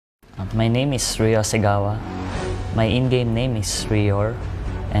My name is Ryo Segawa. My in-game name is Rior,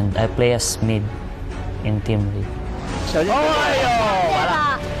 and I play as mid in Team Rave.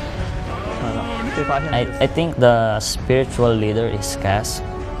 I think the spiritual leader is Cass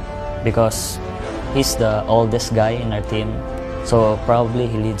because he's the oldest guy in our team, so probably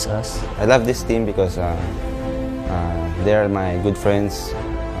he leads us. I love this team because they are my good friends.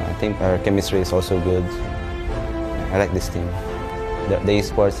 I think our chemistry is also good. I like this team. The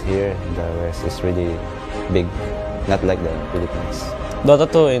esports here in the West is really big, not like the Philippines. Dota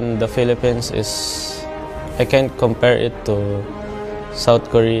 2 in the Philippines is, I can't compare it to South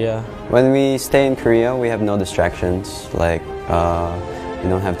Korea. When we stay in Korea, we have no distractions, like we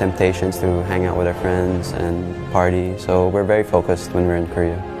don't have temptations to hang out with our friends and party, so we're very focused when we're in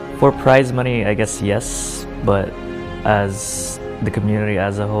Korea. For prize money, I guess yes, but as the community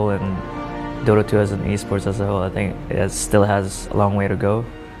as a whole and Dota 2 as an esports as a whole, I think it still has a long way to go.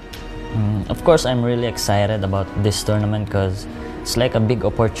 Of course, I'm really excited about this tournament because it's like a big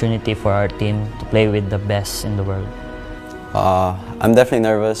opportunity for our team to play with the best in the world. I'm definitely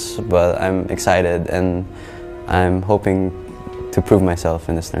nervous, but I'm excited and I'm hoping to prove myself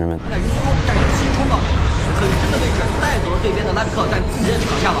in this tournament.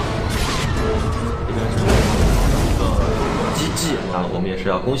 我们也是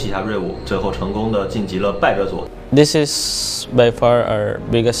要恭喜一下瑞武，最后成功的晋级了败者组。This is by far our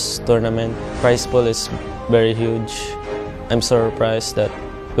biggest tournament. Prize pool is very huge. I'm surprised that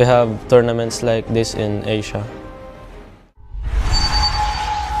we have tournaments like this in Asia.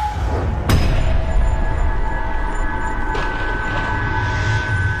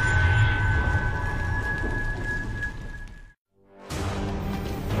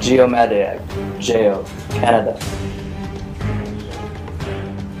 Geomediac, Geo, Canada.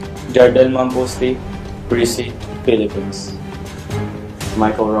 Jardel Mamposti, Brisi, Philippines.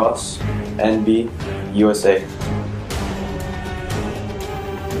 Michael Ross, NB, USA.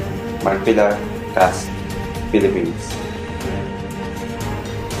 Mark Pilar, Cast, Philippines.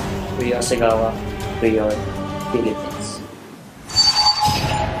 Ryo Segawa, Rior, Philippines.